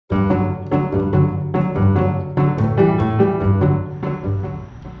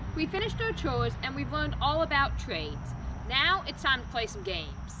our chores and we've learned all about trades. Now it's time to play some games.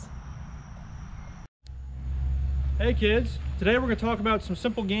 Hey kids, today we're going to talk about some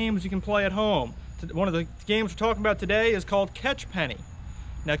simple games you can play at home. One of the games we're talking about today is called Catch Penny.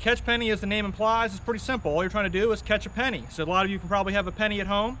 Now catch penny, as the name implies, is pretty simple. All you're trying to do is catch a penny. So a lot of you can probably have a penny at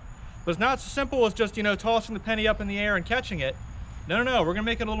home, but it's not so simple as just, tossing the penny up in the air and catching it. No, we're going to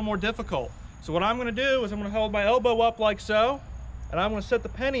make it a little more difficult. So what I'm going to do is I'm going to hold my elbow up like so, and I'm going to set the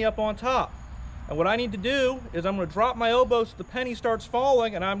penny up on top. And what I need to do is I'm going to drop my elbow so the penny starts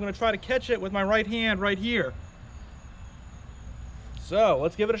falling, and I'm going to try to catch it with my right hand right here. So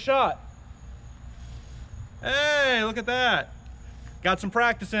let's give it a shot. Hey, look at that. Got some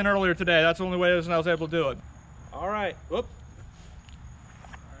practice in earlier today. That's the only way I was able to do it. All right, whoop.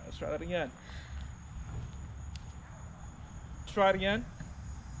 All right, let's try that again. Let's try it again.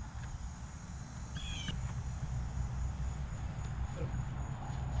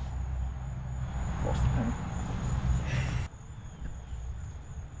 Lost the penny.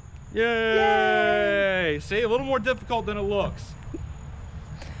 Yay! See, a little more difficult than it looks.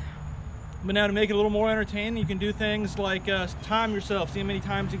 But now to make it a little more entertaining, you can do things like time yourself. See how many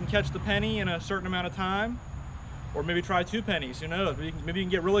times you can catch the penny in a certain amount of time. Or maybe try 2 pennies, who knows? Maybe you can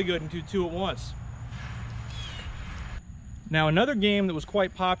get really good and do 2 at once. Now another game that was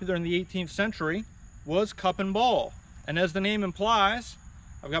quite popular in the 18th century was cup and ball. And as the name implies,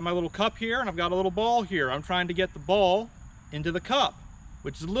 I've got my little cup here and I've got a little ball here. I'm trying to get the ball into the cup,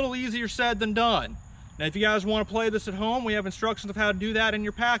 which is a little easier said than done. Now if you guys want to play this at home, we have instructions of how to do that in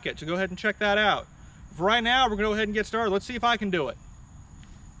your packet, so go ahead and check that out. For right now, we're going to go ahead and get started. Let's see if I can do it.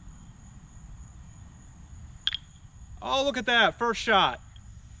 Oh, look at that, first shot.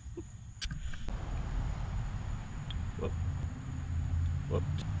 Whoop. Whoop.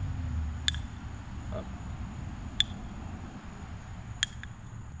 Up.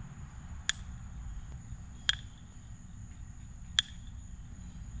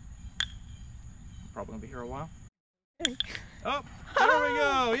 Probably gonna be here a while. Oh, there we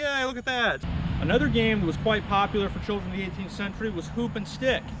go. Yay, look at that. Another game that was quite popular for children in the 18th century was hoop and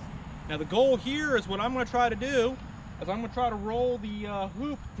stick. Now the goal here is what I'm going to try to do is I'm going to try to roll the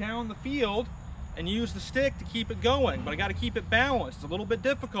hoop down the field and use the stick to keep it going, but I got to keep it balanced. It's a little bit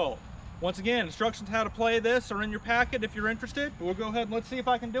difficult. Once again, instructions how to play this are in your packet if you're interested. But we'll go ahead and let's see if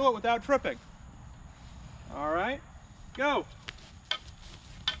I can do it without tripping. All right, go.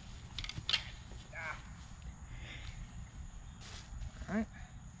 All right.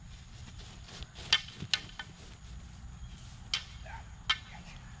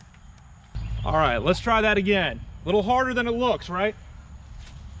 All right, let's try that again. A little harder than it looks, right?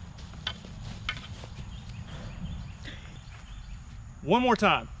 One more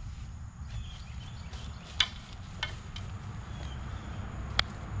time.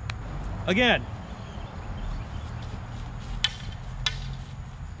 Again.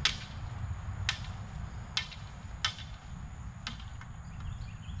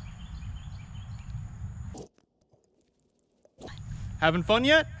 Having fun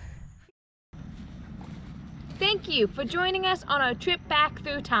yet? Thank you for joining us on our trip back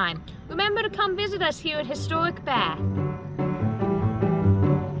through time. Remember to come visit us here at Historic Bath.